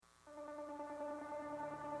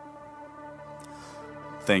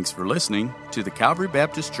Thanks for listening to the Calvary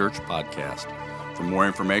Baptist Church podcast. For more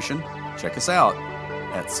information, check us out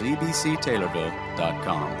at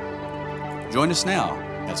cbctaylorville.com. Join us now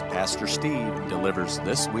as Pastor Steve delivers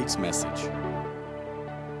this week's message.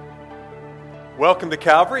 Welcome to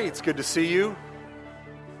Calvary. It's good to see you.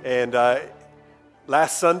 And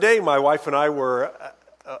last Sunday, my wife and I were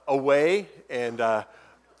away, and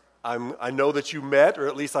I know that you met, or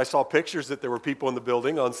at least I saw pictures that there were people in the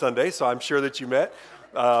building on Sunday, so I'm sure that you met.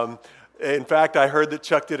 In fact, I heard that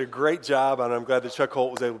Chuck did a great job, and I'm glad that Chuck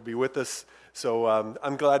Holt was able to be with us. So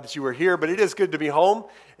I'm glad that you were here, but it is good to be home,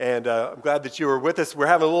 and I'm glad that you were with us. We're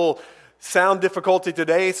having a little sound difficulty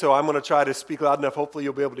today, so I'm going to try to speak loud enough. Hopefully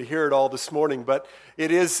you'll be able to hear it all this morning, but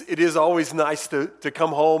it is always nice to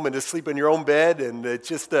come home and to sleep in your own bed, and it's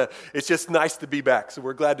just nice to be back. So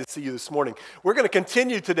we're glad to see you this morning. We're going to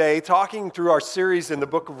continue today talking through our series in the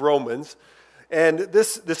book of Romans, and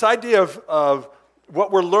this idea of what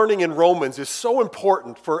we're learning in Romans is so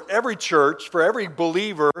important for every church, for every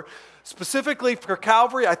believer. Specifically for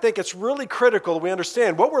Calvary, I think it's really critical we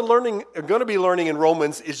understand what we're going to be learning in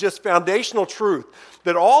Romans is just foundational truth,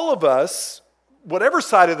 that all of us, whatever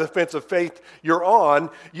side of the fence of faith you're on,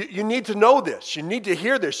 you need to know this. You need to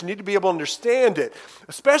hear this. You need to be able to understand it,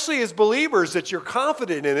 especially as believers, that you're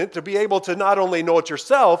confident in it, to be able to not only know it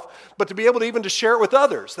yourself, but to be able to even to share it with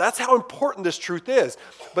others. That's how important this truth is.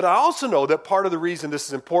 But I also know that part of the reason this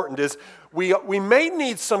is important is we may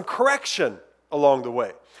need some correction along the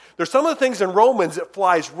way. There's some of the things in Romans that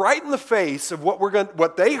flies right in the face of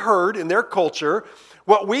what they heard in their culture,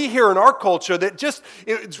 what we hear in our culture,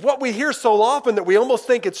 it's what we hear so often that we almost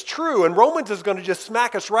think it's true. And Romans is going to just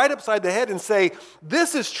smack us right upside the head and say,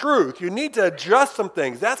 this is truth. You need to adjust some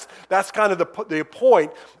things. That's kind of the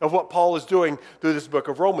point of what Paul is doing through this book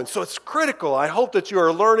of Romans. So it's critical. I hope that you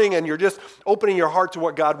are learning and you're just opening your heart to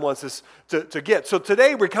what God wants us to get. So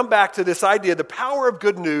today we come back to this idea, the power of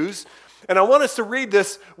good news. And I want us to read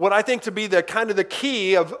this, what I think to be the kind of the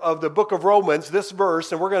key of the book of Romans, this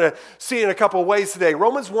verse, and we're going to see it in a couple of ways today.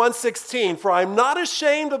 Romans 1:16, for I am not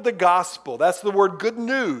ashamed of the gospel. That's the word good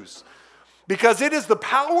news. Because it is the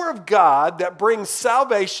power of God that brings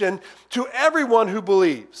salvation to everyone who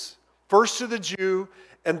believes. First to the Jew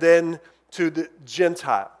and then to the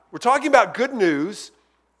Gentile. We're talking about good news.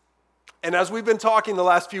 And as we've been talking the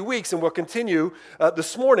last few weeks, and we'll continue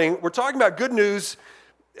this morning, we're talking about good news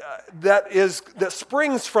that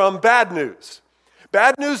springs from bad news.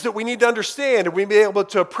 Bad news that we need to understand and we be able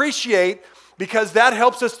to appreciate, because that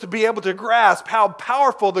helps us to be able to grasp how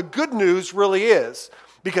powerful the good news really is,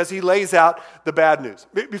 because he lays out the bad news.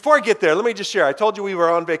 Before I get there, let me just share. I told you we were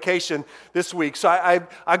on vacation this week, so I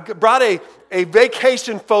brought a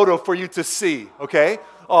vacation photo for you to see, okay?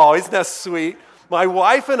 Oh, isn't that sweet? My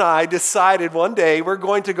wife and I decided one day we're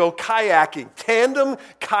going to go kayaking, tandem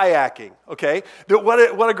kayaking, okay?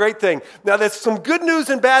 What a great thing. Now, there's some good news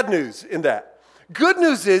and bad news in that. Good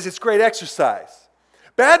news is it's great exercise.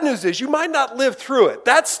 Bad news is you might not live through it.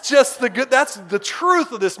 That's the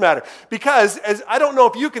truth of this matter. Because, as I don't know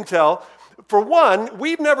if you can tell, for one,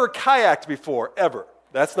 we've never kayaked before, ever.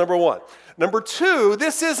 That's number one. Number two,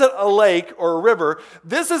 this isn't a lake or a river.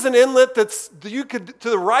 This is an inlet to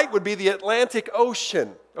the right would be the Atlantic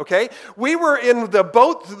Ocean, okay? We were in the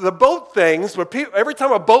boat things, where every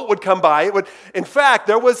time a boat would come by, in fact,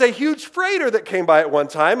 there was a huge freighter that came by at one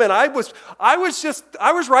time, and I was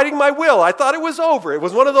riding my wheel. I thought it was over. It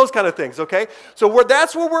was one of those kind of things, okay? So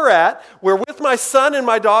that's where we're at. We're with my son and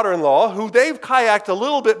my daughter-in-law, who they've kayaked a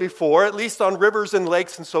little bit before, at least on rivers and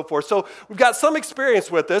lakes and so forth. So we've got some experience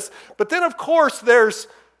with this, but then of course, there's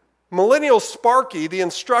Millennial Sparky, the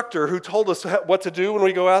instructor, who told us what to do when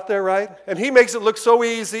we go out there, right? And he makes it look so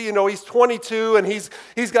easy. You know, he's 22 and he's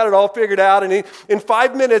got it all figured out. And in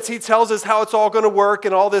 5 minutes, he tells us how it's all going to work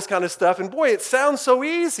and all this kind of stuff. And boy, it sounds so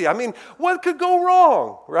easy. I mean, what could go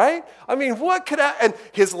wrong, right? I mean,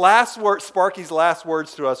 and Sparky's last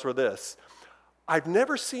words to us were this: I've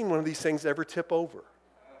never seen one of these things ever tip over.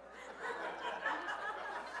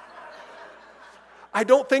 I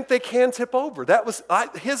don't think they can tip over. That was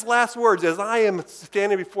his last words as I am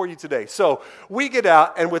standing before you today. So we get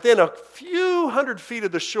out, and within a few hundred feet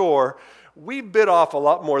of the shore, we bit off a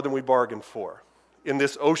lot more than we bargained for in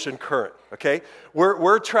this ocean current, okay?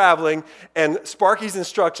 We're traveling, and Sparky's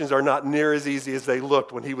instructions are not near as easy as they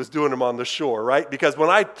looked when he was doing them on the shore, right? Because when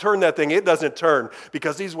I turn that thing, it doesn't turn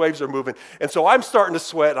because these waves are moving. And so I'm starting to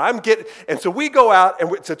sweat, and so we go out,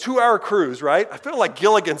 and it's a 2-hour cruise, right? I feel like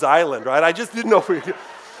Gilligan's Island, right? I just didn't know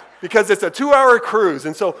because it's a 2-hour cruise.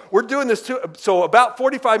 And so we're doing this, so about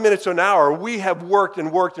 45 minutes to an hour, we have worked,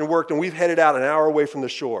 and we've headed out an hour away from the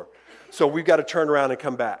shore. So we've got to turn around and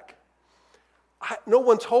come back. no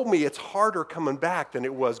one told me it's harder coming back than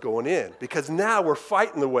it was going in, because now we're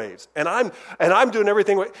fighting the waves, and I'm doing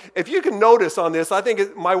everything. If you can notice on this, I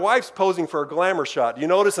think my wife's posing for a glamour shot. Do you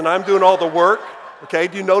notice? And I'm doing all the work. Okay,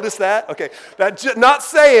 do you notice that? Okay, not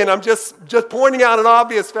saying, I'm just pointing out an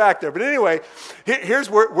obvious fact there. But anyway, here's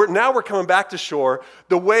where we're coming back to shore.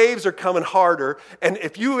 The waves are coming harder, and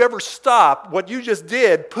if you ever stop, what you just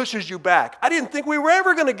did pushes you back. I didn't think we were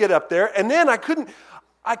ever going to get up there, and then I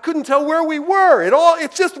couldn't tell where we were.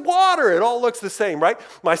 It's just water. It all looks the same, right?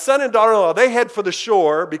 My son and daughter-in-law, they head for the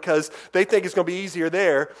shore because they think it's going to be easier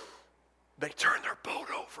there. They turn their boat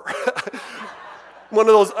over. One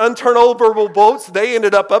of those unturnoverable boats, they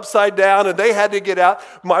ended up upside down, and they had to get out.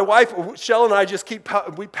 My wife, Shell, and I just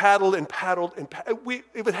we paddled and paddled, and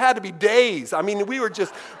it had to be days. I mean, we were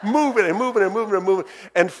just moving and moving and moving and moving.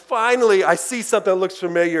 And finally, I see something that looks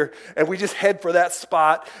familiar, and we just head for that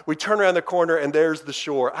spot. We turn around the corner, and there's the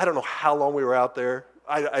shore. I don't know how long we were out there.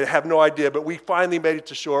 I have no idea, but we finally made it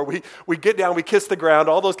to shore. We get down, we kiss the ground,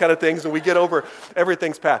 all those kind of things, and we get over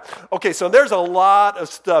everything's passed. Okay, so there's a lot of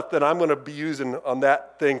stuff that I'm going to be using on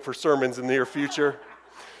that thing for sermons in the near future.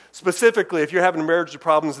 Specifically, if you're having marriage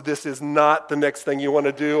problems, this is not the next thing you want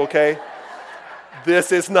to do, okay?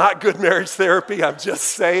 This is not good marriage therapy. I'm just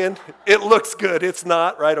saying. It looks good. It's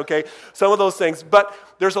not, right? Okay, some of those things. But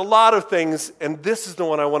there's a lot of things, and this is the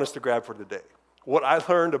one I want us to grab for today. What I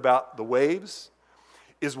learned about the waves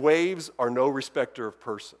is waves are no respecter of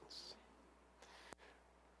persons.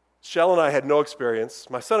 Shell and I had no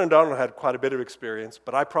experience. My son and daughter had quite a bit of experience,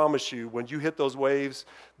 but I promise you, when you hit those waves,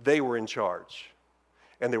 they were in charge.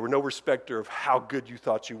 And they were no respecter of how good you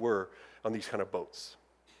thought you were on these kind of boats.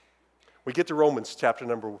 We get to Romans chapter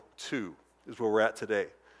number 2 is where we're at today.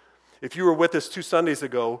 If you were with us 2 Sundays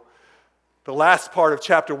ago, the last part of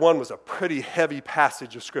chapter 1 was a pretty heavy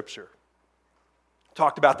passage of Scripture.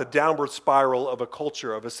 Talked about the downward spiral of a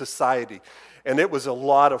culture, of a society. And it was a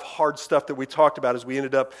lot of hard stuff that we talked about as we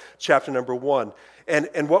ended up chapter number 1.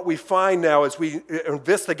 And what we find now is we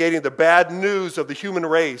investigating the bad news of the human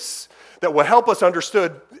race that will help us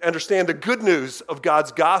understand the good news of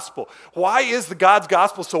God's gospel. Why is the God's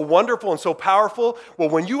gospel so wonderful and so powerful? Well,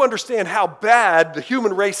 when you understand how bad the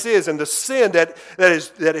human race is and the sin that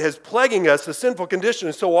is plaguing us, the sinful condition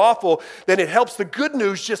is so awful, then it helps the good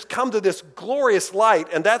news just come to this glorious light.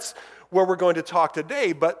 And that's where we're going to talk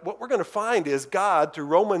today. But what we're going to find is God, through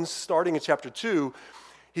Romans starting in chapter 2,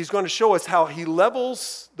 he's going to show us how he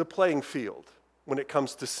levels the playing field when it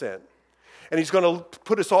comes to sin. And he's going to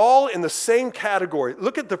put us all in the same category.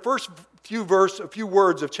 Look at the first few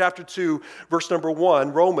words of chapter 2, verse number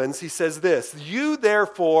 1, Romans. He says this, "You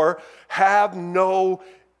therefore have no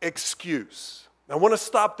excuse." I want to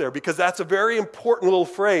stop there because that's a very important little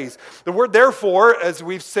phrase. The word therefore, as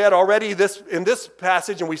we've said already in this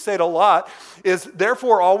passage, and we say it a lot, is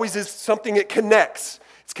therefore always is something that connects.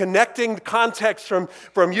 It's connecting the context from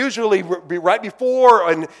usually right before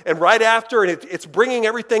and right after, and it's bringing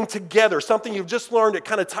everything together. Something you've just learned, it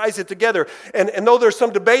kind of ties it together. And though there's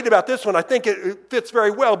some debate about this one, I think it fits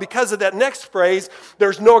very well because of that next phrase,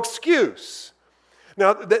 there's no excuse.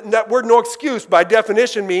 Now, that word no excuse, by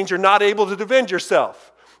definition, means you're not able to defend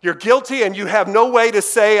yourself. You're guilty and you have no way to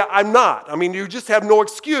say, I'm not. I mean, you just have no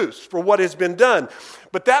excuse for what has been done.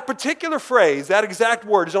 But that particular phrase, that exact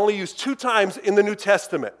word, is only used 2 times in the New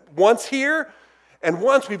Testament. Once here, and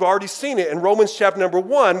once we've already seen it in Romans chapter number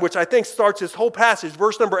 1, which I think starts this whole passage.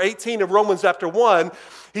 Verse number 18 of Romans chapter 1,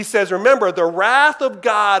 he says, "Remember, the wrath of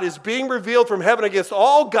God is being revealed from heaven against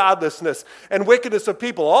all godlessness and wickedness of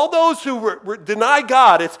people." All those who deny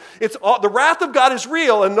God, it's all, the wrath of God is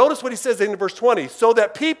real. And notice what he says in verse 20, "So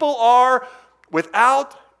that people are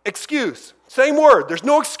without excuse." Same word, there's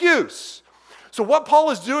no excuse. So what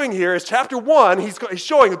Paul is doing here is chapter 1, he's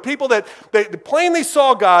showing the people that they plainly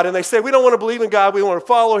saw God and they say, we don't want to believe in God, we want to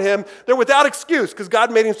follow him. They're without excuse because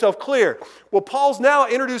God made himself clear. Well, Paul's now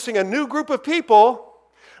introducing a new group of people,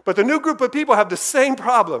 but the new group of people have the same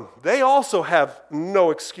problem. They also have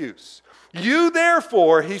no excuse. "You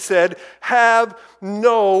therefore," he said, "have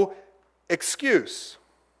no excuse."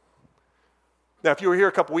 Now, if you were here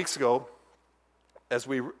a couple weeks ago, as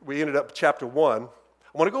we ended up chapter 1,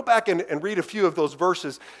 I want to go back and read a few of those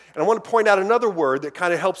verses, and I want to point out another word that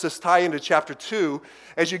kind of helps us tie into chapter 2.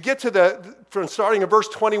 As you get to from starting in verse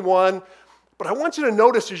 21, but I want you to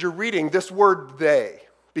notice as you're reading this word "they,"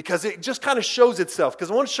 because it just kind of shows itself.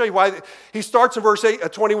 Because I want to show you why he starts in verse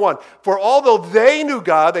 21. "For although they knew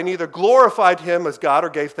God, they neither glorified him as God or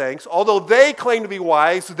gave thanks. Although they claimed to be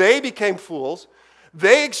wise, they became fools.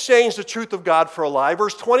 They exchanged the truth of God for a lie.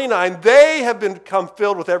 Verse 29, they have become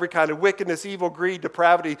filled with every kind of wickedness, evil, greed,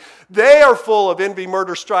 depravity. They are full of envy,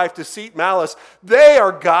 murder, strife, deceit, malice. They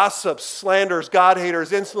are gossips, slanderers,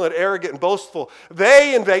 God-haters, insolent, arrogant, and boastful.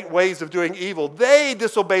 They invent ways of doing evil. They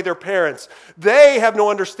disobey their parents. They have no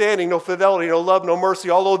understanding, no fidelity, no love, no mercy.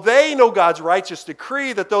 Although they know God's righteous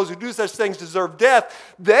decree that those who do such things deserve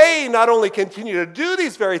death, they not only continue to do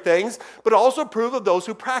these very things, but also approve of those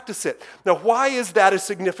who practice it. Now, why is that a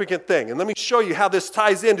significant thing? And let me show you how this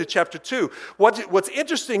ties into chapter 2. What's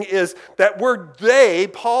interesting is that word they,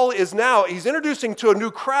 Paul is now, he's introducing to a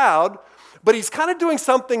new crowd, but he's kind of doing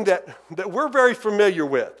something that we're very familiar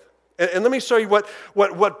with. And let me show you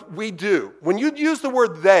what we do. When you use the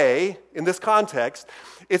word they in this context,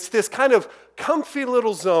 it's this kind of comfy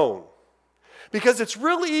little zone. Because it's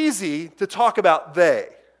really easy to talk about they.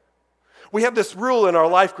 We have this rule in our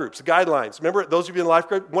life groups, guidelines. Remember, those of you in the life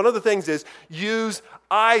group, one of the things is use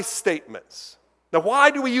I statements. Now,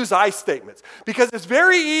 why do we use I statements? Because it's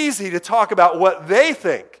very easy to talk about what they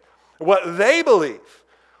think, what they believe,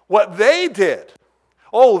 what they did.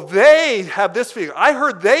 Oh, they have this feeling. I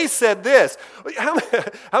heard they said this.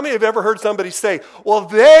 How many have ever heard somebody say, well,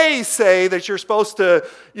 they say that you're supposed to,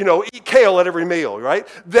 eat kale at every meal, right?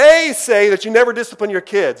 They say that you never discipline your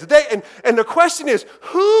kids. And the question is,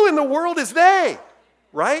 who in the world is they,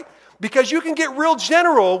 right? Because you can get real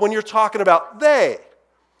general when you're talking about they.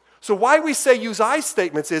 So why we say use I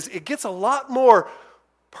statements is it gets a lot more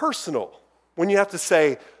personal when you have to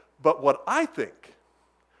say, but what I think,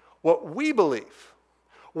 what we believe,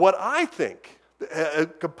 what I think,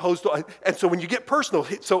 composed to, and so when you get personal,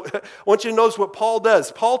 so I want you to notice what Paul does.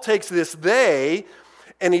 Paul takes this they,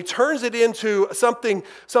 and he turns it into something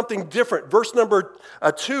different. Verse number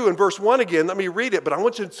 2 and verse 1 again, let me read it, but I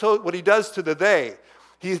want you to know what he does to the they.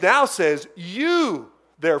 He now says, you,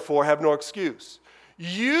 therefore, have no excuse.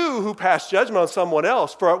 You who pass judgment on someone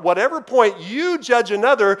else, for at whatever point you judge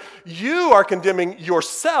another, you are condemning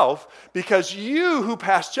yourself, because you who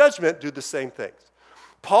pass judgment do the same things.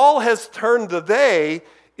 Paul has turned the they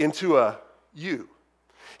into a you.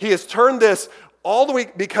 He has turned this all the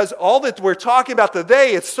way, because all that we're talking about the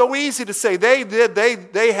they, it's so easy to say they did,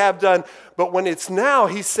 they have done, but when it's now,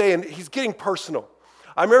 he's getting personal.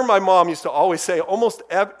 I remember my mom used to always say, almost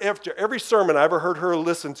after every sermon I ever heard her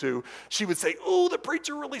listen to, she would say, "Oh, the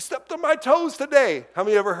preacher really stepped on my toes today." How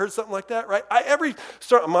many ever heard something like that, right?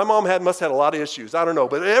 My mom must have had a lot of issues, I don't know,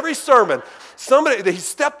 but every sermon, he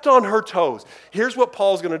stepped on her toes. Here's what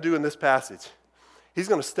Paul's going to do in this passage. He's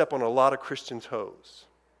going to step on a lot of Christian toes,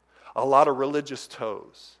 a lot of religious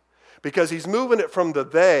toes, because he's moving it from the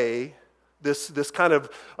they, this kind of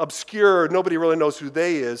obscure, nobody really knows who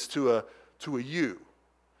they is, to a you.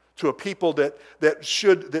 To a people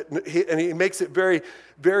and he makes it very,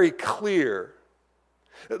 very clear.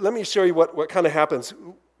 Let me show you what kind of happens,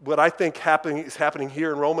 what I think is happening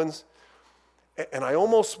here in Romans, and I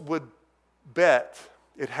almost would bet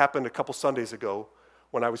it happened a couple Sundays ago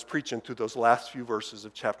when I was preaching through those last few verses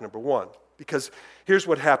of chapter number 1. Because here's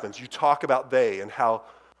what happens. You talk about they and how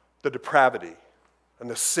the depravity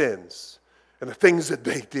and the sins and the things that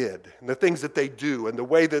they did, and the things that they do, and the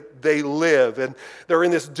way that they live, and they're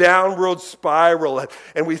in this downward spiral,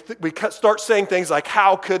 and we start saying things like,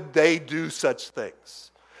 how could they do such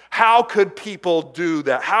things? How could people do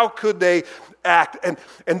that? How could they act?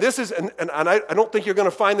 And this is, and I don't think you're going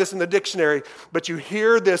to find this in the dictionary, but you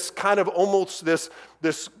hear this kind of almost this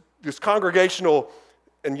congregational,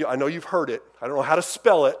 and I know you've heard it. I don't know how to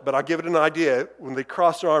spell it, but I'll give it an idea. When they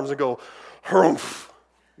cross their arms and go, harumph.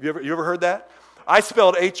 You ever heard that? I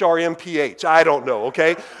spelled HRMPH. I don't know,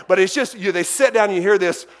 okay? But it's just, they sit down and you hear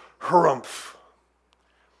this harumph.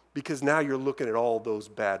 Because now you're looking at all those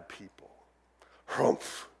bad people.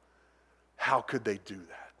 Harumph. How could they do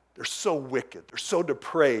that? They're so wicked. They're so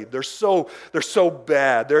depraved. They're so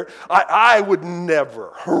bad. I would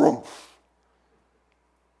never. Harumph.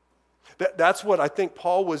 That's what I think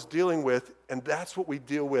Paul was dealing with, and that's what we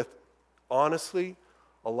deal with, honestly,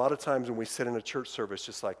 a lot of times when we sit in a church service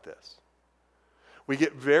just like this. We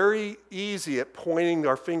get very easy at pointing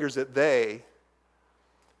our fingers at they,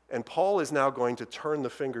 and Paul is now going to turn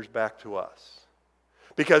the fingers back to us.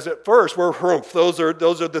 Because at first we're harumph. Those are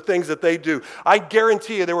the things that they do. I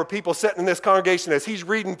guarantee you there were people sitting in this congregation as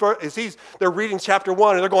they're reading chapter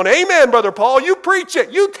 1 and they're going, "Amen, Brother Paul, you preach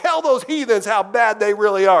it. You tell those heathens how bad they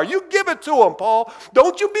really are. You give it to them, Paul.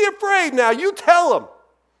 Don't you be afraid now. You tell them."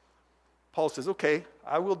 Paul says, "Okay,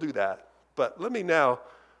 I will do that. But let me now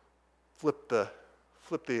flip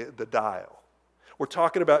the dial. We're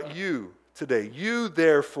talking about you today. You,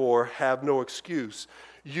 therefore, have no excuse.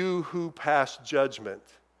 You who pass judgment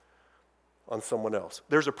on someone else.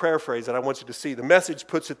 There's a prayer phrase that I want you to see. The Message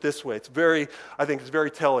puts it this way. I think it's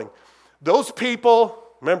very telling. Those people,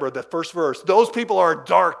 remember that first verse, those people are a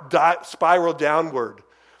dark spiral downward.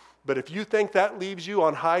 But if you think that leaves you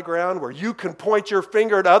on high ground where you can point your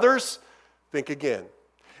finger at others, think again.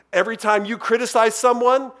 Every time you criticize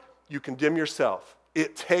someone, you condemn yourself.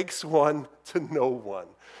 It takes one to know one.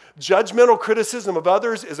 Judgmental criticism of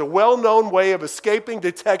others is a well-known way of escaping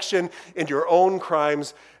detection in your own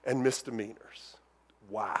crimes and misdemeanors.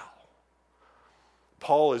 Wow.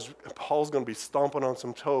 Paul's going to be stomping on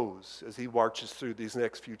some toes as he marches through these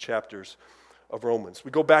next few chapters of Romans.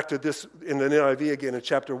 We go back to this in the NIV again in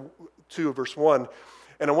chapter 2, verse 1.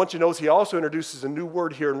 And I want you to notice he also introduces a new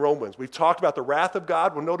word here in Romans. We've talked about the wrath of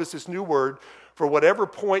God. We'll notice this new word for whatever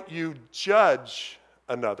point you judge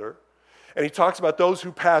another. And he talks about those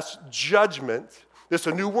who pass judgment. This is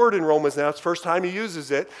a new word in Romans now. It's the first time he uses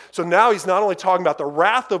it. So now he's not only talking about the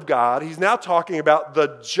wrath of God, he's now talking about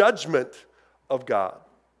the judgment of God.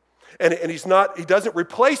 And he doesn't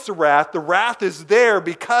replace the wrath. The wrath is there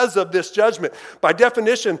because of this judgment. By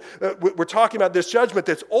definition, we're talking about this judgment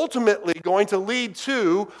that's ultimately going to lead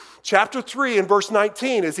to chapter 3 and verse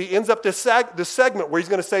 19 as he ends up this segment where he's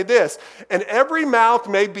going to say this, and every mouth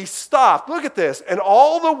may be stopped. Look at this. And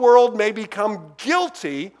all the world may become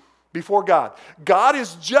guilty before God. God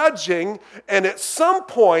is judging, and at some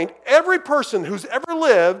point, every person who's ever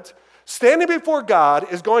lived standing before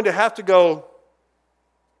God is going to have to go,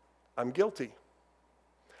 I'm guilty.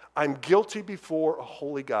 I'm guilty before a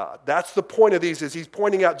holy God. That's the point of these, is he's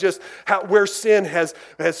pointing out just where sin has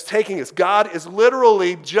taken us. God is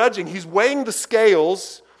literally judging. He's weighing the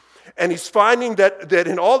scales, and he's finding that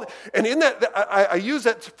in all, and in that, I use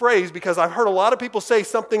that phrase because I've heard a lot of people say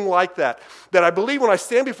something like that I believe when I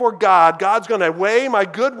stand before God, God's going to weigh my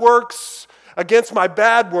good works against my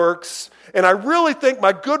bad works, and I really think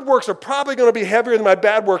my good works are probably going to be heavier than my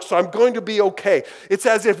bad works, so I'm going to be okay. It's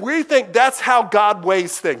as if we think that's how God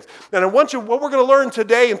weighs things. And what we're going to learn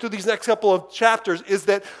today and through these next couple of chapters is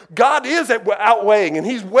that God is outweighing, and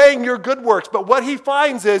he's weighing your good works. But what he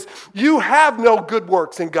finds is you have no good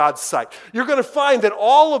works in God's sight. You're going to find that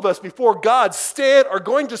all of us before God are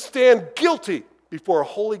going to stand guilty before a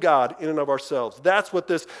holy God in and of ourselves. That's what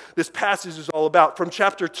this passage is all about. From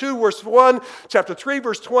chapter 2, verse 1, chapter 3,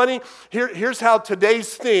 verse 20, here's how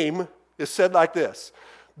today's theme is said like this.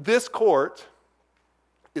 This court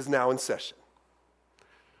is now in session.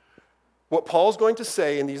 What Paul's going to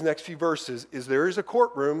say in these next few verses is there is a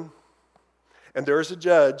courtroom, and there is a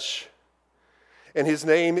judge, and his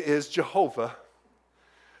name is Jehovah.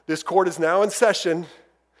 This court is now in session,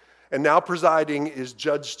 and now presiding is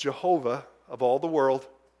Judge Jehovah of all the world.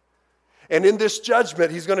 And in this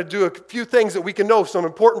judgment, he's going to do a few things that we can know, some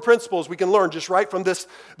important principles we can learn just right from this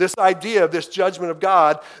idea of this judgment of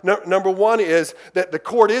God. Number one is that the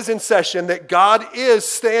court is in session, that God is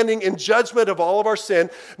standing in judgment of all of our sin.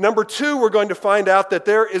 Number two, we're going to find out that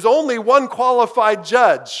there is only one qualified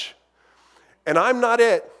judge, and I'm not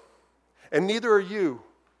it, and neither are you.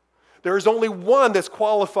 There is only one that's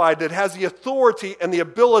qualified, that has the authority and the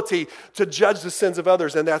ability to judge the sins of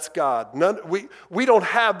others, and that's God. We don't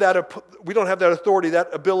have that authority, that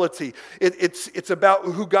ability. It's about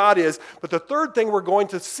who God is. But the third thing we're going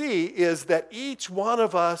to see is that each one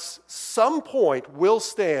of us, some point, will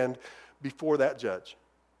stand before that judge.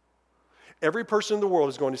 Every person in the world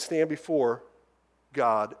is going to stand before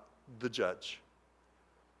God, the judge.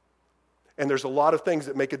 And there's a lot of things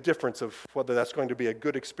that make a difference of whether that's going to be a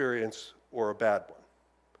good experience or a bad one.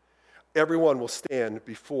 Everyone will stand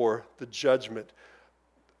before the judgment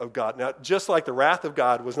of God. Now, just like the wrath of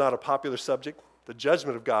God was not a popular subject, the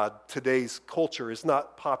judgment of God, today's culture, is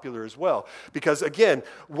not popular as well. Because again,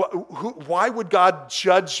 why would God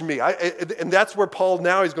judge me? And that's where Paul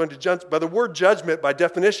now is going to judge. By the word judgment, by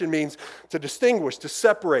definition, means to distinguish, to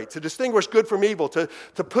separate, to distinguish good from evil, to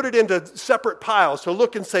put it into separate piles, to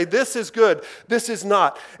look and say, this is good, this is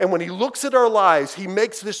not. And when he looks at our lives, he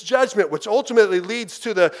makes this judgment, which ultimately leads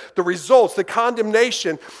to the results, the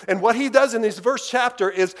condemnation. And what he does in this first chapter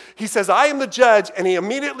is he says, I am the judge, and he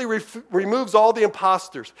immediately removes all the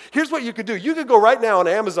imposters. Here's what you could do. You could go right now on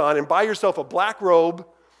Amazon and buy yourself a black robe.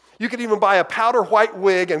 You could even buy a powder white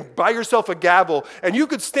wig and buy yourself a gavel, and you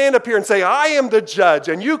could stand up here and say, I am the judge,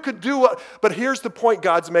 and you could do what, but here's the point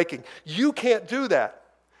God's making. You can't do that.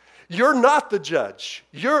 You're not the judge.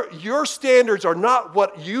 Your standards are not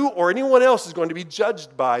what you or anyone else is going to be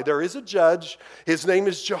judged by. There is a judge. His name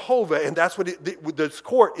is Jehovah, and that's what this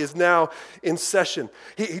court is now in session.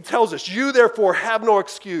 He tells us, you therefore have no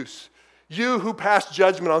excuse. You who pass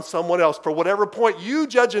judgment on someone else, for whatever point you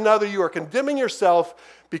judge another, you are condemning yourself,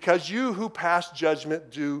 because you who pass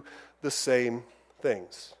judgment do the same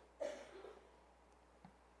things.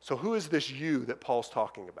 So who is this you that Paul's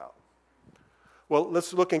talking about? Well,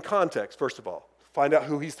 let's look in context, first of all. Find out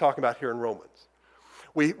who he's talking about here in Romans.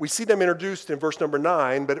 We see them introduced in verse number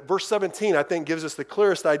 9, but verse 17, I think, gives us the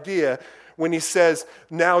clearest idea when he says,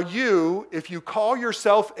 now you, if you call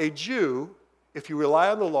yourself a Jew, if you rely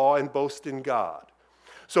on the law and boast in God.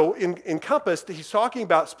 So in Compass, he's talking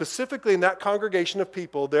about specifically in that congregation of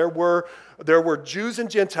people, there were Jews and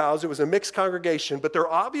Gentiles. It was a mixed congregation, but there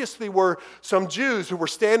obviously were some Jews who were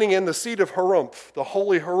standing in the seat of Harumph, the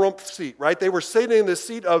holy Harumph seat, right? They were sitting in the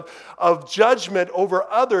seat of judgment over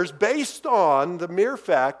others based on the mere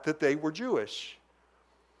fact that they were Jewish.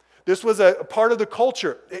 This was a part of the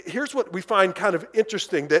culture. Here's what we find kind of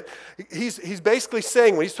interesting, that he's basically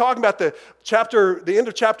saying, when he's talking about the end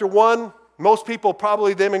of chapter 1, most people,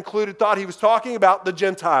 probably them included, thought he was talking about the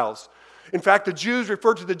Gentiles. In fact, the Jews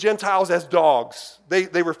referred to the Gentiles as dogs.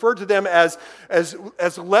 They referred to them as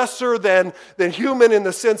lesser than human in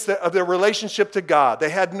the sense of their relationship to God.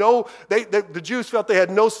 The Jews felt they had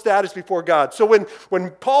no status before God. So when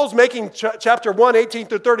Paul's making chapter 1, 18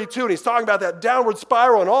 through 32, and he's talking about that downward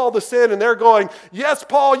spiral and all the sin, and they're going, yes,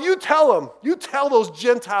 Paul, you tell them. You tell those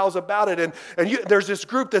Gentiles about it. And there's this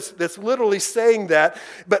group that's literally saying that.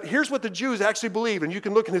 But here's what the Jews actually believe, and you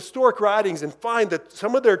can look in historic writings and find that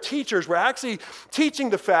some of their teachers were actually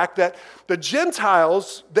teaching the fact that the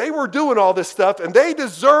Gentiles, they were doing all this stuff and they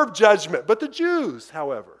deserve judgment. But the Jews,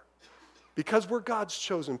 however, because we're God's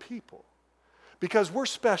chosen people, because we're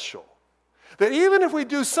special, that even if we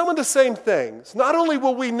do some of the same things, not only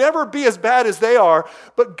will we never be as bad as they are,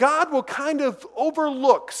 but God will kind of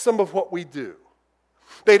overlook some of what we do.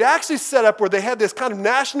 They'd actually set up where they had this kind of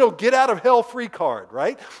national get out of hell free card,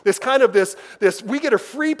 right? This kind of this we get a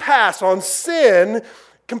free pass on sin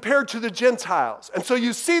compared to the Gentiles. And so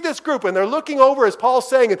you see this group, and they're looking over, as Paul's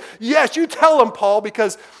saying, and yes, you tell them, Paul,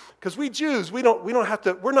 because we Jews, we're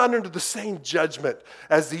not under the same judgment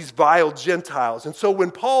as these vile Gentiles. And so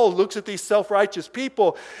when Paul looks at these self-righteous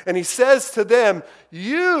people, and he says to them,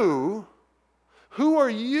 who are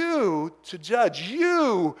you to judge?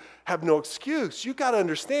 You have no excuse. You got to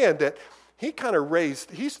understand that he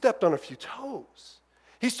stepped on a few toes.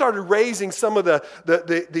 He started raising some of the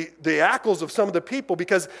ackles of some of the people,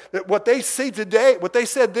 because what they say today, what they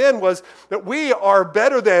said then was that we are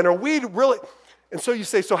better than, or we really. And so you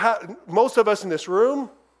say, most of us in this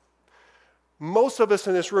room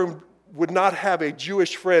would not have a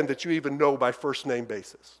Jewish friend that you even know by first name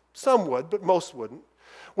basis. Some would, but most wouldn't.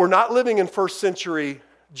 We're not living in first century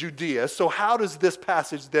Judea, so how does this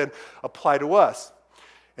passage then apply to us?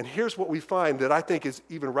 And here's what we find that I think is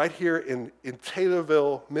even right here in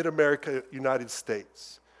Taylorville, Mid-America, United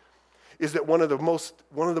States, is that one of the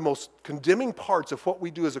most condemning parts of what we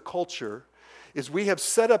do as a culture is we have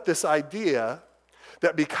set up this idea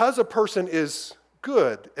that because a person is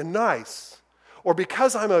good and nice, or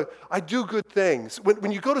because I do good things,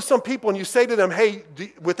 when you go to some people and you say to them, hey,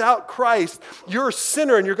 without Christ, you're a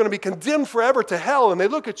sinner and you're going to be condemned forever to hell, and they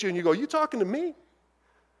look at you and you go, you talking to me?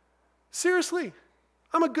 Seriously?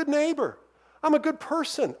 I'm a good neighbor. I'm a good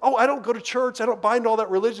person. Oh, I don't go to church. I don't buy into all that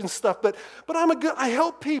religion stuff, but I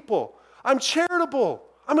help people. I'm charitable.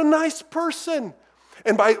 I'm a nice person.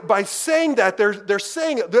 And by saying that, they're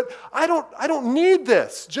saying that I don't need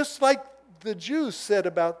this, just like the Jews said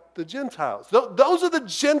about the Gentiles. Those are the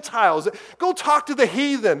Gentiles. Go talk to the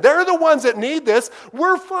heathen. They're the ones that need this.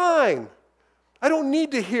 We're fine. I don't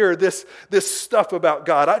need to hear this stuff about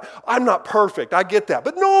God. I'm not perfect. I get that.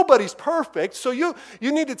 But nobody's perfect. So you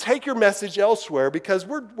need to take your message elsewhere, because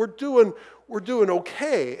we're doing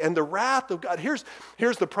okay. And the wrath of God,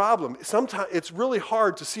 here's the problem. Sometimes it's really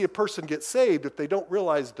hard to see a person get saved if they don't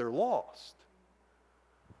realize they're lost.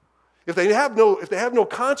 If they have no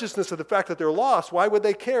consciousness of the fact that they're lost, why would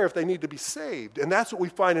they care if they need to be saved? And that's what we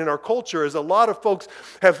find in our culture, is a lot of folks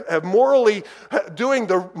have morally doing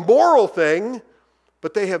the moral thing,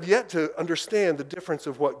 but they have yet to understand the difference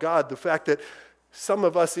of what God, the fact that some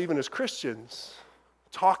of us, even as Christians,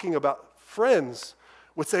 talking about friends,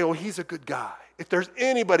 would say, oh, he's a good guy. If there's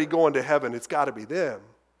anybody going to heaven, it's got to be them,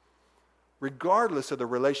 regardless of the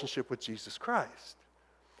relationship with Jesus Christ.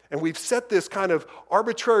 And we've set this kind of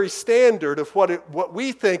arbitrary standard of what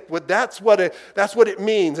we think, that's what it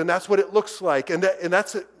means, and that's what it looks like, and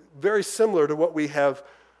that's very similar to what we have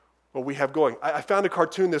going. I found a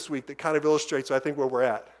cartoon this week that kind of illustrates, I think, where we're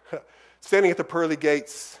at. Standing at the pearly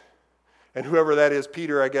gates, and whoever that is,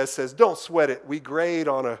 Peter, I guess, says, "Don't sweat it. We grade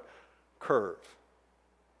on a curve."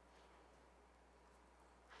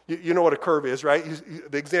 You know what a curve is, right?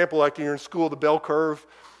 The example, like you're in school, the bell curve.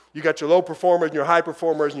 You got your low performers and your high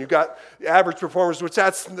performers, and you got average performers, which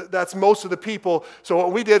that's most of the people. So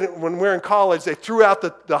what we did when we were in college, they threw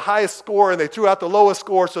out the highest score and they threw out the lowest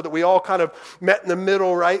score so that we all kind of met in the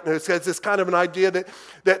middle, right? And it's this kind of an idea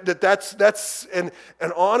that's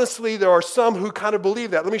and honestly, there are some who kind of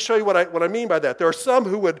believe that. Let me show you what I mean by that. There are some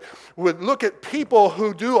who would look at people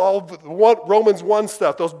who do all Romans 1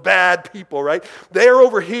 stuff, those bad people, right? They're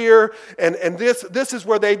over here, and this is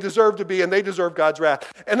where they deserve to be, and they deserve God's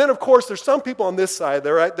wrath. And then, of course, there's some people on this side,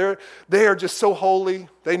 they are just so holy.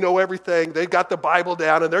 They know everything. They got the Bible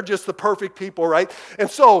down, and they're just the perfect people, right? And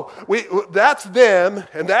so that's them,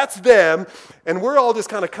 and that's them, and we're all just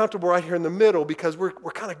kind of comfortable right here in the middle because we're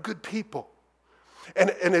kind of good people.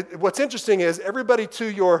 And what's interesting is everybody to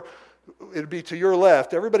your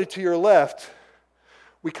left,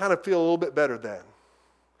 we kind of feel a little bit better than.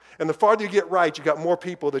 And the farther you get right, you got more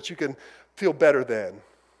people that you can feel better than.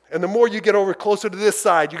 And the more you get over closer to this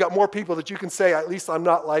side, you got more people that you can say, at least I'm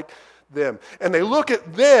not like them. And they look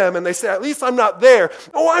at them and they say, at least I'm not there.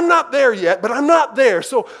 Oh, I'm not there yet, but I'm not there.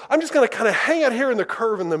 So I'm just going to kind of hang out here in the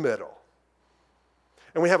curve in the middle.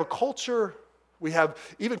 And we have a culture, we have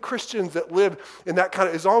even Christians that live in that kind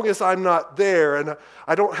of, as long as I'm not there and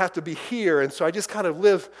I don't have to be here. And so I just kind of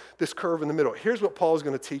live this curve in the middle. Here's what Paul is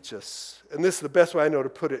going to teach us. And this is the best way I know to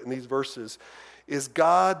put it in these verses, is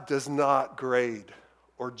God does not grade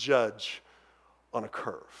or judge on a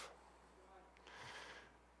curve.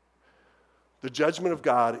 The judgment of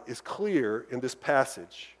God is clear in this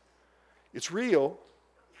passage. It's real.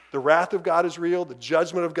 The wrath of God is real. The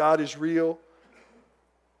judgment of God is real.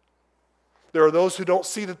 There are those who don't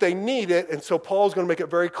see that they need it, and so Paul's going to make it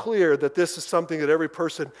very clear that this is something that every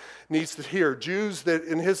person needs to hear. Jews, that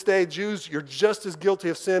in his day, you're just as guilty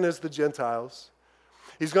of sin as the Gentiles.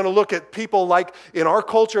 He's going to look at people like in our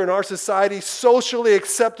culture, in our society, socially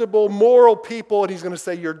acceptable, moral people, and he's going to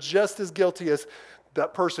say you're just as guilty as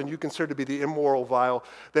that person you consider to be the immoral, vile.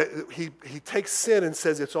 That he takes sin and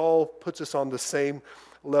says it's all, puts us on the same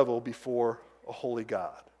level before a holy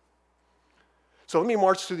God. So let me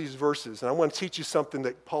march through these verses, and I want to teach you something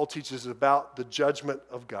that Paul teaches about the judgment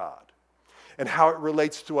of God and how it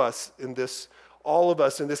relates to us in this, all of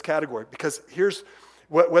us in this category. Because here's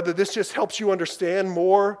whether this just helps you understand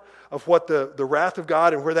more of what the wrath of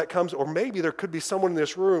God and where that comes, or maybe there could be someone in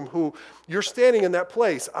this room who you're standing in that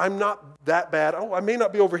place. I'm not that bad. Oh, I may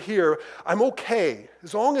not be over here. I'm okay.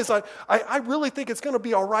 As long as I really think it's going to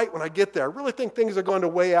be all right when I get there. I really think things are going to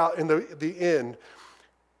weigh out in the end.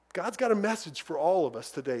 God's got a message for all of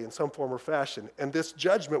us today in some form or fashion, and this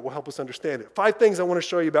judgment will help us understand it. 5 things I want to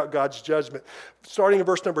show you about God's judgment. Starting in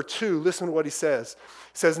verse number 2, listen to what he says.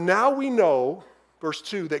 He says, now we know, verse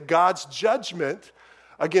 2, that God's judgment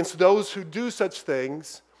against those who do such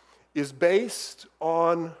things is based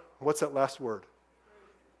on, what's that last word?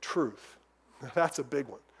 Truth. That's a big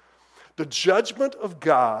one. The judgment of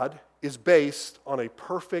God is based on a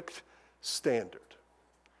perfect standard.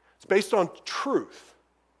 It's based on truth.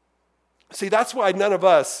 See, that's why none of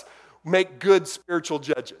us make good spiritual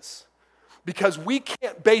judges, because we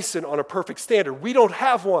can't base it on a perfect standard. We don't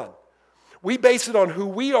have one. We base it on who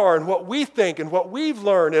we are and what we think and what we've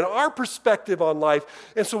learned and our perspective on life.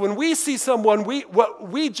 And so when we see someone, what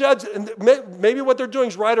we judge, and maybe what they're doing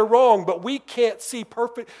is right or wrong, but we can't see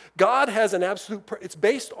perfect. God has an absolute, it's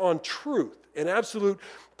based on truth, an absolute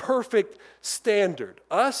perfect standard.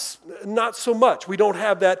 Us, not so much. We don't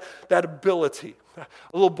have that ability. A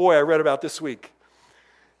little boy I read about this week,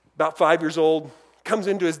 about 5 years old, comes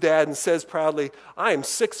into his dad and says proudly, I am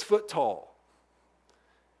 6 foot tall.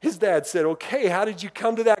 His dad said, okay, how did you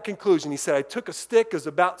come to that conclusion? He said, I took a stick that was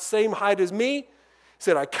about the same height as me. He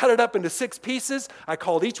said, I cut it up into 6 pieces. I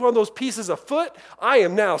called each one of those pieces a foot. I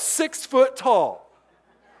am now 6 foot tall.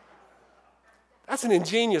 That's an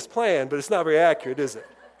ingenious plan, but it's not very accurate, is it?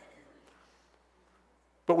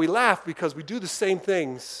 But we laugh because we do the same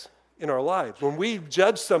things in our lives. When we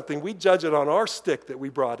judge something, we judge it on our stick that we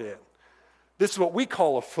brought in. This is what we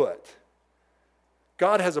call a foot.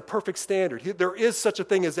 God has a perfect standard. There is such a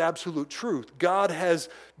thing as absolute truth. God has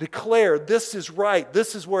declared this is right,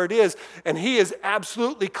 this is where it is, and he is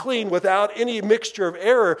absolutely clean without any mixture of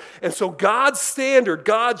error. And so God's standard,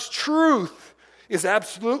 God's truth is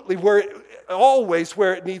absolutely always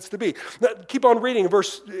where it needs to be. Now, keep on reading.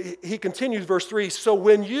 He continues, verse 3. So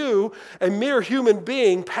when you, a mere human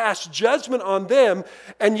being, pass judgment on them,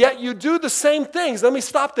 and yet you do the same things. Let me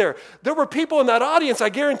stop there. There were people in that audience, I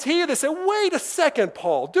guarantee you, that said, wait a second,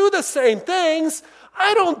 Paul, do the same things.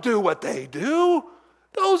 I don't do what they do.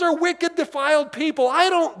 Those are wicked, defiled people. I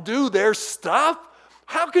don't do their stuff.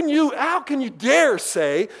 How can you dare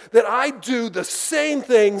say that I do the same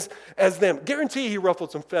things as them? Guarantee he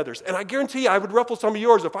ruffled some feathers. And I guarantee I would ruffle some of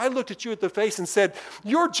yours if I looked at you at the face and said,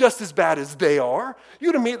 you're just as bad as they are.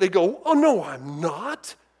 You'd immediately go, oh, no, I'm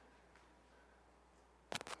not.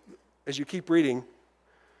 As you keep reading,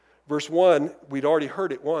 verse 1, we'd already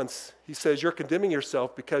heard it once. He says, you're condemning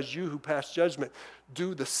yourself because you who pass judgment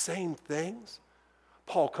do the same things.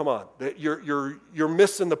 Paul, come on. You're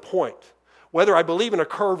missing the point. Whether I believe in a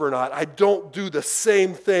curve or not, I don't do the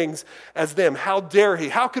same things as them. How dare he?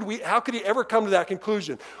 How could he ever come to that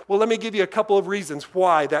conclusion? Well, let me give you a couple of reasons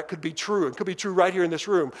why that could be true. It could be true right here in this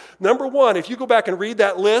room. Number one, if you go back and read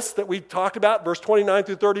that list that we talked about, verse 29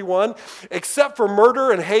 through 31, except for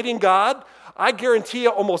murder and hating God, I guarantee you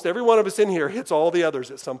almost every one of us in here hits all the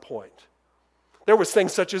others at some point. There was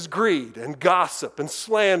things such as greed and gossip and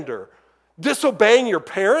slander, disobeying your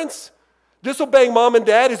parents, disobeying mom and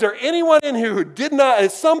dad. Is there anyone in here who did not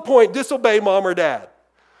at some point disobey mom or dad?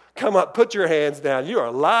 Come up, put your hands down. You are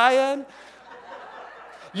lying.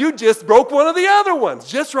 You just broke one of the other ones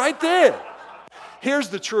just right then. Here's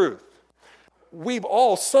the truth. We've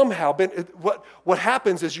all somehow been, what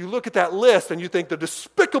happens is you look at that list and you think the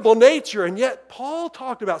despicable nature, and yet Paul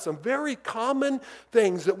talked about some very common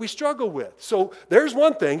things that we struggle with. So there's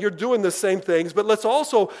one thing, you're doing the same things, but let's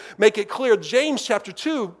also make it clear. James chapter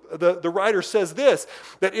 2, the writer says this,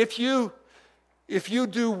 that if you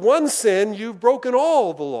do one sin, you've broken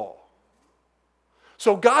all the law.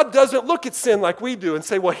 So God doesn't look at sin like we do and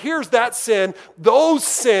say, well, here's that sin, those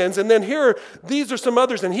sins, and then these are some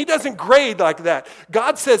others. And he doesn't grade like that.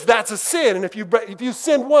 God says that's a sin, and if you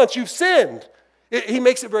sinned once, you've sinned. He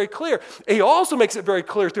makes it very clear. He also makes it very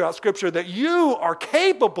clear throughout Scripture that you are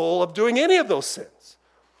capable of doing any of those sins.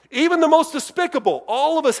 Even the most despicable,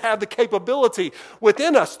 all of us have the capability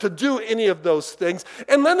within us to do any of those things.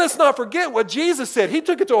 And then let's not forget what Jesus said. He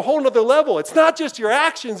took it to a whole other level. It's not just your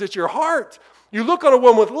actions, it's your heart. You look on a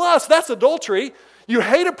woman with lust, that's adultery. You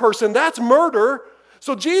hate a person, that's murder.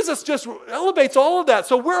 So Jesus just elevates all of that.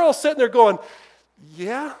 So we're all sitting there going,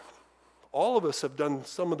 yeah, all of us have done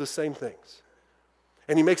some of the same things.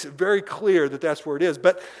 And he makes it very clear that that's where it is.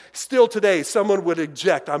 But still today, someone would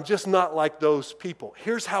object, I'm just not like those people.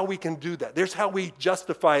 Here's how we can do that. There's how we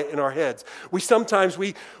justify it in our heads. Sometimes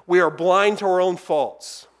we are blind to our own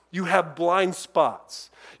faults. You have blind spots.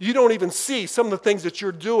 You don't even see some of the things that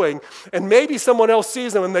you're doing, and maybe someone else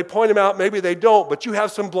sees them and they point them out, maybe they don't, but you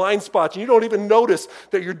have some blind spots and you don't even notice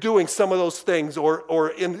that you're doing some of those things or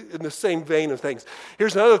in the same vein of things.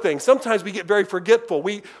 Here's another thing. Sometimes we get very forgetful.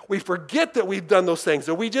 We forget that we've done those things,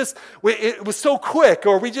 or it was so quick,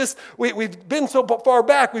 or we've been so far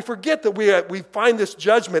back, we forget that we find this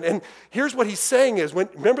judgment. And here's what he's saying is,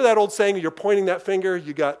 remember that old saying, you're pointing that finger,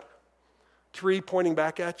 you got 3 pointing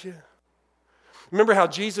back at you? Remember how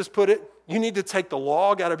Jesus put it? You need to take the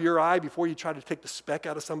log out of your eye before you try to take the speck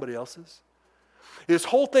out of somebody else's. This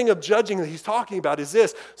whole thing of judging that he's talking about is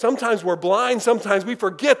this. Sometimes we're blind. Sometimes we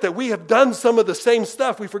forget that we have done some of the same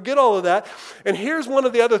stuff. We forget all of that. And here's one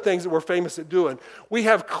of the other things that we're famous at doing. We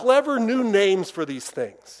have clever new names for these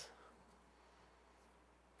things.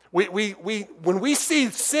 When we see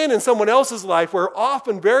sin in someone else's life, we're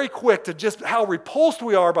often very quick to just how repulsed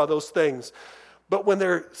we are by those things. But when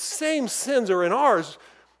their same sins are in ours,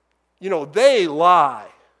 they lie.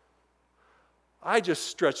 I just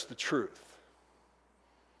stretch the truth.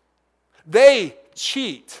 They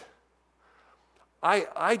cheat.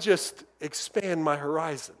 I just expand my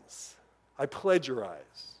horizons. I plagiarize.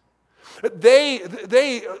 They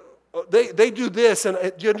do this, and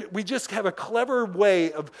we just have a clever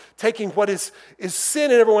way of taking what is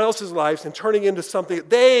sin in everyone else's lives and turning into something.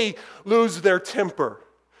 They lose their temper.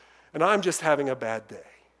 And I'm just having a bad day.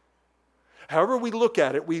 However we look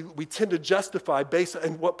at it, we tend to justify based on,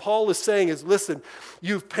 and what Paul is saying is, listen,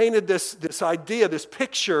 you've painted this idea, this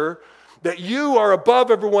picture that you are above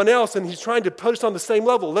everyone else, and he's trying to put us on the same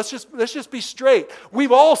level. Let's just be straight.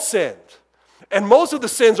 We've all sinned. And most of the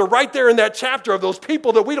sins are right there in that chapter of those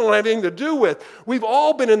people that we don't have anything to do with. We've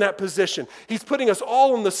all been in that position. He's putting us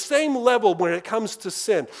all on the same level when it comes to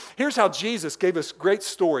sin. Here's how Jesus gave us a great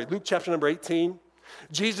story. Luke chapter number 18.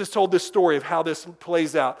 Jesus told this story of how this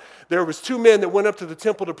plays out. There was 2 men that went up to the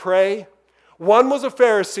temple to pray. One was a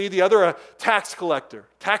Pharisee, the other a tax collector.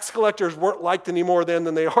 Tax collectors weren't liked any more then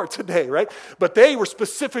than they are today, right? But they were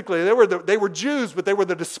specifically, they were Jews, but they were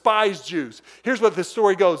the despised Jews. Here's what the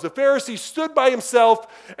story goes. The Pharisee stood by himself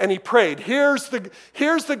and he prayed. Here's the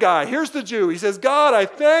guy, here's the Jew. He says, God, I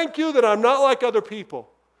thank you that I'm not like other people.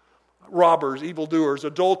 Robbers, evildoers,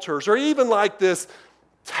 adulterers, or even like this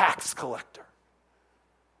tax collector.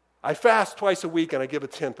 I fast twice a week and I give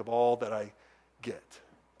 1/10 of all that I get.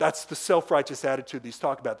 That's the self-righteous attitude he's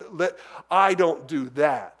talking about. I don't do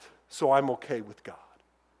that, so I'm okay with God.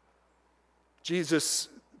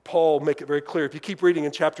 Paul make it very clear. If you keep reading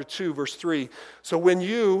in chapter 2, verse 3, so when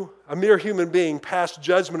you, a mere human being, pass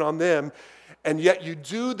judgment on them, and yet you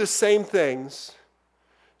do the same things,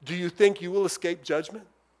 do you think you will escape judgment?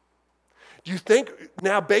 Do you think,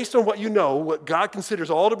 now based on what you know, what God considers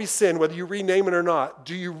all to be sin, whether you rename it or not,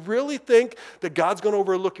 do you really think that God's going to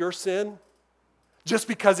overlook your sin? Just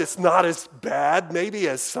because it's not as bad maybe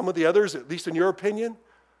as some of the others, at least in your opinion?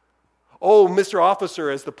 Oh, Mr.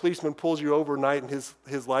 Officer, as the policeman pulls you over at night and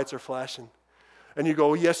his lights are flashing. And you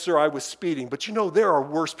go, yes, sir, I was speeding. But you know, there are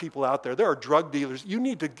worse people out there. There are drug dealers. You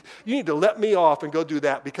need to let me off and go do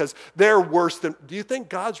that because they're worse than... Do you think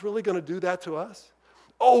God's really going to do that to us?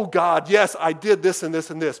 Oh, God, yes, I did this and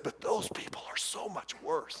this and this, but those people are so much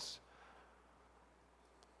worse.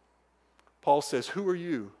 Paul says, who are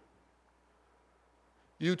you?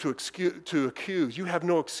 You to accuse. You have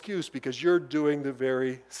no excuse because you're doing the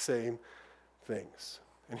very same things.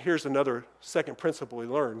 And here's another second principle we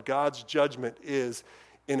learn. God's judgment is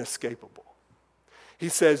inescapable. He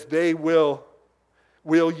says, will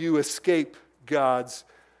you escape God's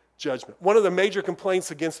judgment? One of the major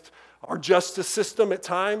complaints against our justice system at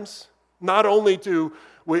times, not only do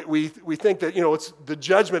we think that, it's the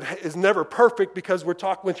judgment is never perfect because we're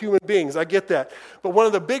talking with human beings. I get that. But one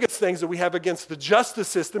of the biggest things that we have against the justice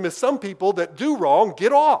system is some people that do wrong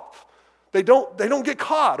get off. They don't get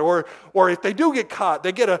caught, or if they do get caught,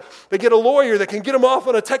 they get a lawyer that can get them off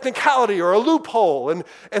on a technicality or a loophole,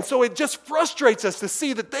 and so it just frustrates us to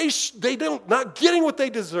see that they not getting what they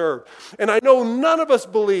deserve. And I know none of us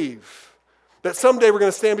believe that someday we're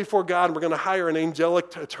going to stand before God and we're going to hire an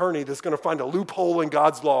angelic attorney that's going to find a loophole in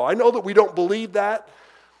God's law. I know that we don't believe that,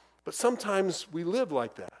 but sometimes we live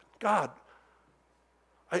like that. God,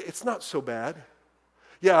 it's not so bad.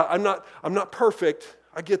 Yeah, I'm not perfect.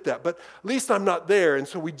 I get that, but at least I'm not there, and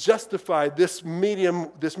so we justify this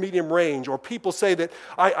medium range, or people say that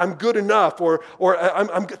I'm good enough, or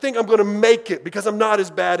I think I'm going to make it because I'm not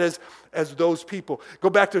as bad as those people. Go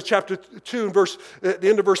back to chapter 2 and at the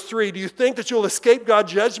end of verse 3. Do you think that you'll escape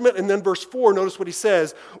God's judgment? And then verse 4, notice what he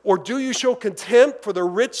says. Or do you show contempt for the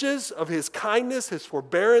riches of his kindness, his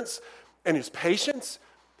forbearance, and his patience?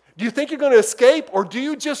 Do you think you're going to escape, or do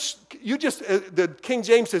you just the King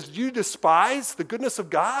James says, do you despise the goodness of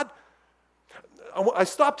God? I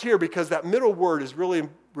stopped here because that middle word is really,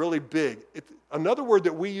 really big. Another word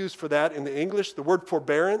that we use for that in the English, the word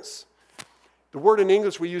forbearance, the word in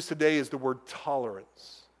English we use today is the word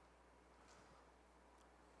tolerance.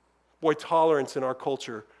 Boy, tolerance in our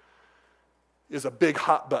culture is a big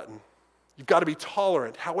hot button. You've got to be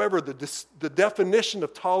tolerant. However, the definition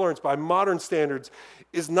of tolerance by modern standards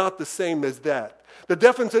is not the same as that. The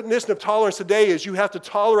definition of tolerance today is you have to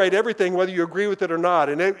tolerate everything whether you agree with it or not.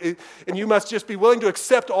 And you must just be willing to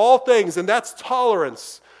accept all things, and that's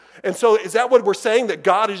tolerance. And so is that what we're saying, that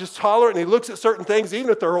God is just tolerant and he looks at certain things even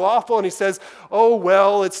if they're awful and he says, oh,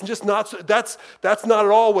 well, it's just not, that's not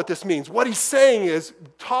at all what this means. What he's saying is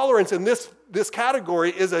tolerance in this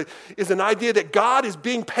category is an idea that God is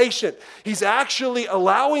being patient. He's actually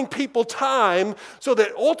allowing people time so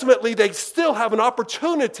that ultimately they still have an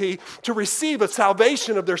opportunity to receive a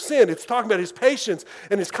salvation of their sin. It's talking about his patience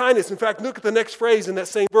and his kindness. In fact, look at the next phrase in that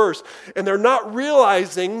same verse. And they're not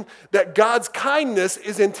realizing that God's kindness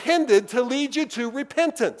is intended to lead you to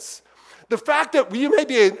repentance. The fact that you may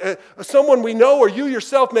be someone we know, or you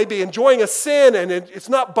yourself may be enjoying a sin and it's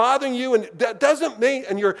not bothering you, and that doesn't mean,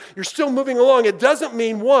 and you're still moving along, it doesn't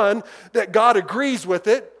mean, one, that God agrees with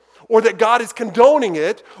it, or that God is condoning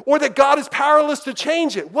it, or that God is powerless to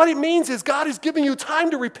change it. What it means is God is giving you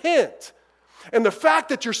time to repent. And the fact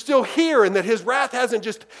that you're still here and that his wrath hasn't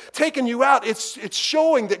just taken you out, it's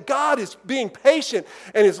showing that God is being patient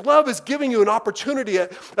and his love is giving you an opportunity.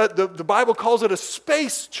 The Bible calls it a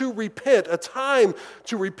space to repent, a time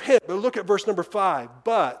to repent. But look at verse number 5.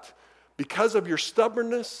 But because of your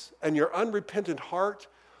stubbornness and your unrepentant heart,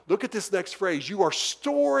 look at this next phrase. You are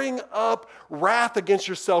storing up wrath against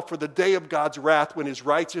yourself for the day of God's wrath when his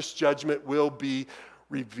righteous judgment will be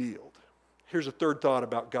revealed. Here's a third thought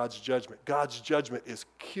about God's judgment. God's judgment is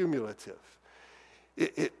cumulative.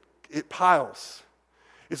 It piles.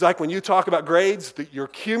 It's like when you talk about grades, your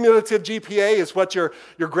cumulative GPA is what your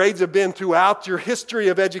grades have been throughout your history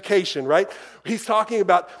of education, right? He's talking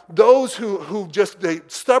about those who they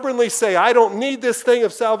stubbornly say, I don't need this thing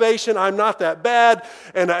of salvation, I'm not that bad,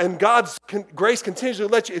 and God's grace continues to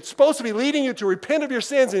let you, it's supposed to be leading you to repent of your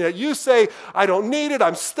sins, and yet you say, I don't need it,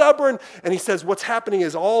 I'm stubborn, and he says what's happening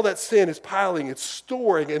is all that sin is piling, it's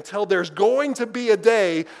storing until there's going to be a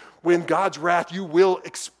day when God's wrath, you will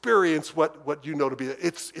experience what you know to be.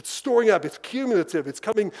 It's storing up, it's cumulative, it's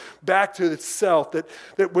coming back to itself.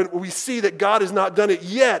 That when we see that God has not done it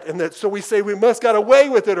yet, and that so we say we must get away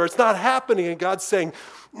with it or it's not happening, and God's saying,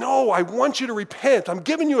 no, I want you to repent. I'm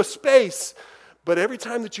giving you a space. But every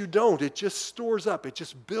time that you don't, it just stores up, it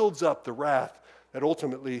just builds up the wrath that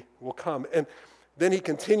ultimately will come. And then he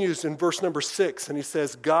continues in verse number 6, and he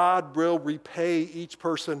says, God will repay each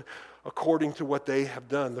person according to what they have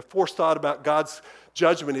done. The fourth thought about God's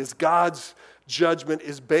judgment is God's judgment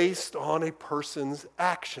is based on a person's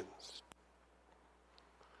actions.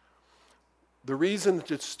 The reason that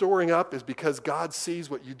it's storing up is because God sees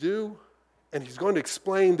what you do, and he's going to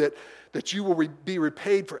explain that you will be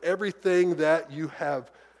repaid for everything that you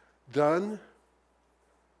have done.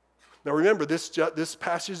 Now remember, this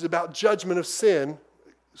passage is about judgment of sin.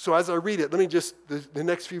 So as I read it, let me just, the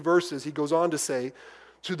next few verses, he goes on to say,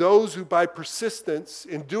 to those who by persistence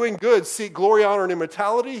in doing good seek glory, honor, and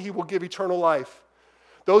immortality, he will give eternal life.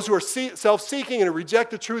 Those who are self-seeking and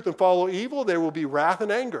reject the truth and follow evil, there will be wrath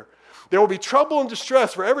and anger. There will be trouble and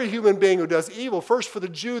distress for every human being who does evil, first for the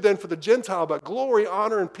Jew, then for the Gentile, but glory,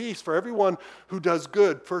 honor, and peace for everyone who does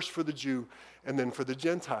good, first for the Jew, and then for the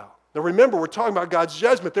Gentile. Now remember, we're talking about God's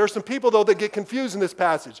judgment. There are some people, though, that get confused in this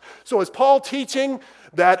passage. So is Paul teaching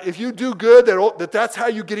that if you do good, that's how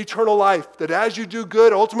you get eternal life? That as you do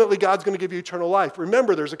good, ultimately God's going to give you eternal life?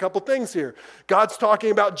 Remember, there's a couple things here. God's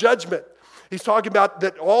talking about judgment. He's talking about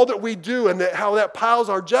that all that we do and how that piles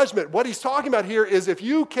our judgment. What he's talking about here is if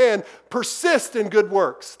you can persist in good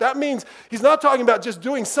works. That means he's not talking about just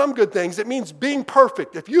doing some good things. It means being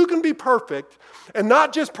perfect. If you can be perfect, and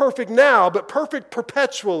not just perfect now, but perfect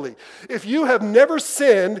perpetually. If you have never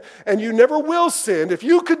sinned and you never will sin, if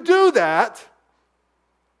you could do that,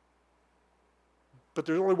 but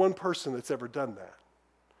there's only one person that's ever done that,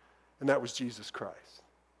 and that was Jesus Christ.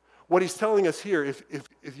 What he's telling us here,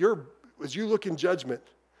 as you look in judgment,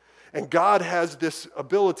 and God has this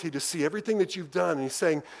ability to see everything that you've done, and he's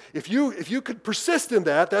saying, if you could persist in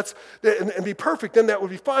that, and be perfect, then that would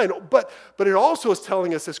be fine. But it also is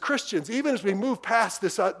telling us as Christians, even as we move past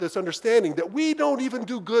this understanding, that we don't even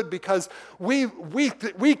do good because we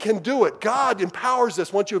can do it. God empowers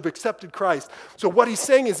us once you have accepted Christ. So what he's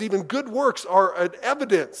saying is even good works are an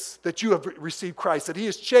evidence that you have received Christ, that he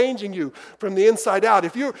is changing you from the inside out.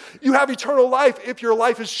 If you have eternal life, if your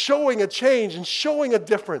life is showing a change and showing a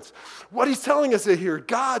difference. What he's telling us here,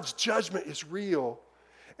 God's judgment is real,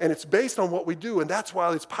 and it's based on what we do, and that's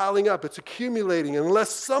why it's piling up, it's accumulating. And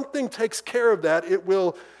unless something takes care of that, it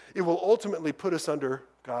will ultimately put us under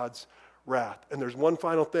God's wrath. And there's one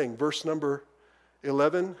final thing, verse number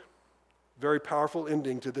 11, very powerful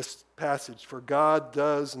ending to this passage. For God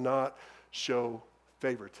does not show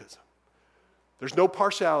favoritism. There's no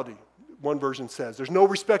partiality, one version says. There's no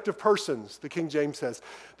respect of persons, the King James says.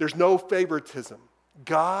 There's no favoritism.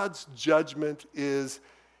 God's judgment is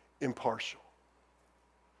impartial.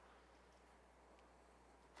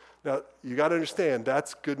 Now, you got to understand,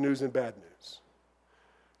 that's good news and bad news.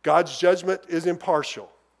 God's judgment is impartial.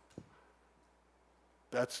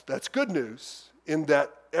 That's good news in that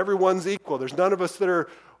everyone's equal. There's none of us that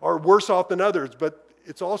are worse off than others, but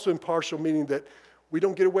it's also impartial, meaning that we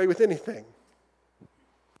don't get away with anything.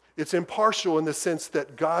 It's impartial in the sense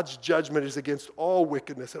that God's judgment is against all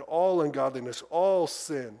wickedness and all ungodliness, all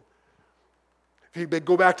sin. If you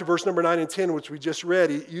go back to verse number 9 and 10, which we just read,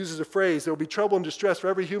 he uses a phrase, there will be trouble and distress for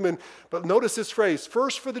every human. But notice this phrase,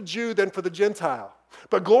 first for the Jew, then for the Gentile.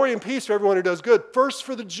 But glory and peace for everyone who does good. First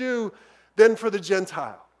for the Jew, then for the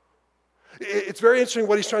Gentile. It's very interesting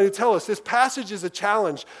what he's trying to tell us. This passage is a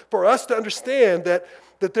challenge for us to understand that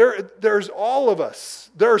there's all of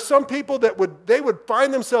us. There are some people that would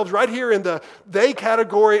find themselves right here in the they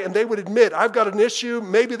category, and they would admit, I've got an issue.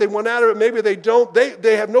 Maybe they went out of it, maybe they don't.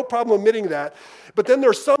 They have no problem admitting that. But then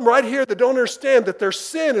there's some right here that don't understand that their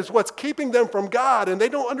sin is what's keeping them from God, and they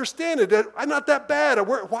don't understand it. That I'm not that bad.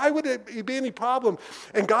 Why would it be any problem?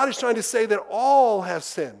 And God is trying to say that all have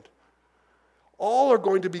sinned. All are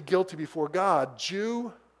going to be guilty before God,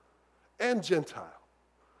 Jew and Gentile.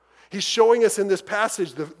 He's showing us in this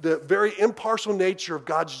passage the very impartial nature of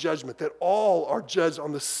God's judgment, that all are judged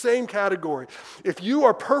on the same category. If you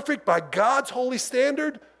are perfect by God's holy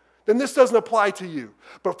standard, then this doesn't apply to you.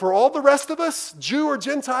 But for all the rest of us, Jew or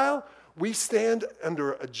Gentile, we stand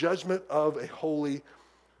under a judgment of a holy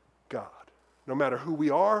God. No matter who we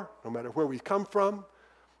are, no matter where we come from,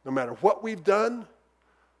 no matter what we've done,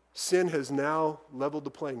 sin has now leveled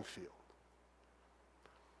the playing field.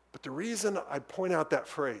 But the reason I point out that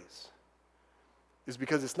phrase is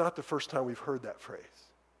because it's not the first time we've heard that phrase.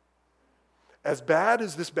 As bad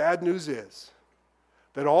as this bad news is,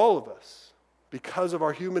 that all of us, because of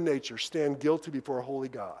our human nature, stand guilty before a holy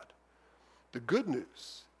God. The good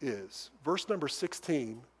news is, verse number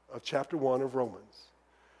 16 of chapter 1 of Romans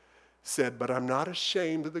said, "But I'm not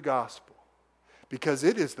ashamed of the gospel, because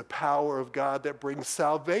it is the power of God that brings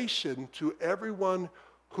salvation to everyone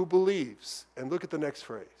who believes." And look at the next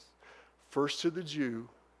phrase. "First to the Jew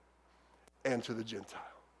and to the Gentile."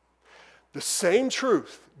 The same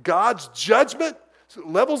truth, God's judgment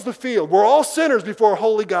levels the field. We're all sinners before a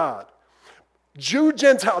holy God. Jew,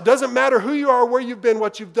 Gentile, doesn't matter who you are, where you've been,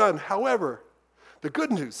 what you've done. However, the good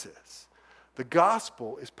news is the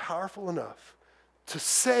gospel is powerful enough to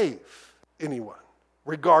save anyone,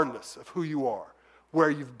 regardless of who you are, where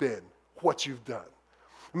you've been, what you've done,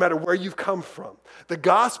 no matter where you've come from. The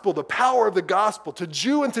gospel, the power of the gospel to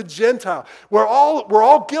Jew and to Gentile, we're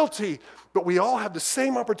all guilty, but we all have the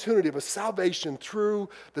same opportunity of a salvation through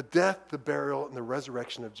the death, the burial, and the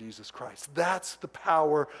resurrection of Jesus Christ. That's the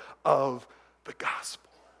power of the gospel.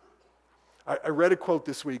 I read a quote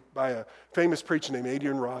this week by a famous preacher named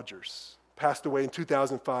Adrian Rogers. Passed away in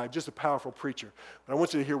 2005, just a powerful preacher. But I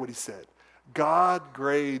want you to hear what he said. God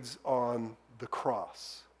grades on the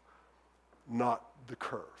cross, not the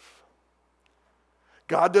curve.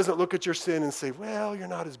 God doesn't look at your sin and say, well, you're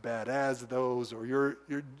not as bad as those, or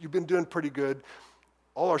you've been doing pretty good.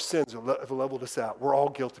 All our sins have leveled us out. We're all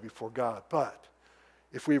guilty before God. But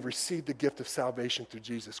if we've received the gift of salvation through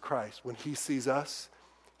Jesus Christ, when he sees us,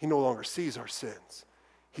 he no longer sees our sins.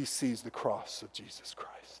 He sees the cross of Jesus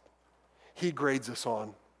Christ. He grades us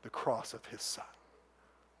on the cross of his Son.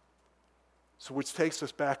 So which takes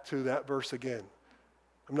us back to that verse again.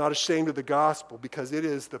 I'm not ashamed of the gospel because it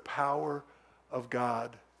is the power of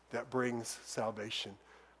God that brings salvation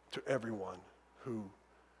to everyone who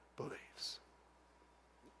believes.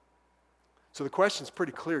 So the question is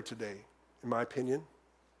pretty clear today, in my opinion.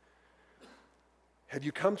 Have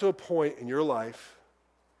you come to a point in your life,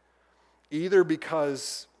 either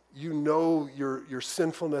because you know your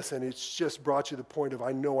sinfulness and it's just brought you to the point of,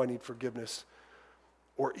 I know I need forgiveness,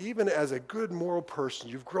 or even as a good moral person,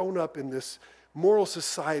 you've grown up in this moral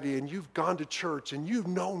society and you've gone to church and you've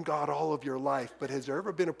known God all of your life, but has there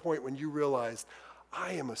ever been a point when you realized,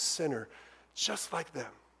 I am a sinner just like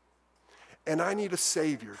them, and I need a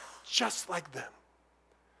Savior just like them.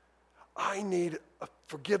 I need a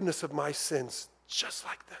forgiveness of my sins just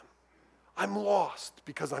like them. I'm lost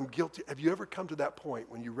because I'm guilty. Have you ever come to that point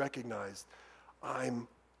when you recognized I'm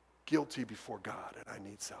guilty before God and I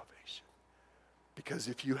need salvation? Because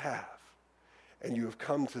if you have, and you have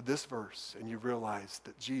come to this verse and you realize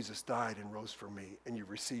that Jesus died and rose for me and you've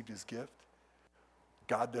received his gift,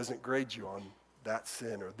 God doesn't grade you on that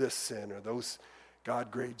sin or this sin or those. God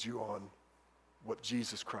grades you on what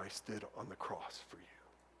Jesus Christ did on the cross for you.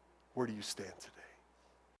 Where do you stand today?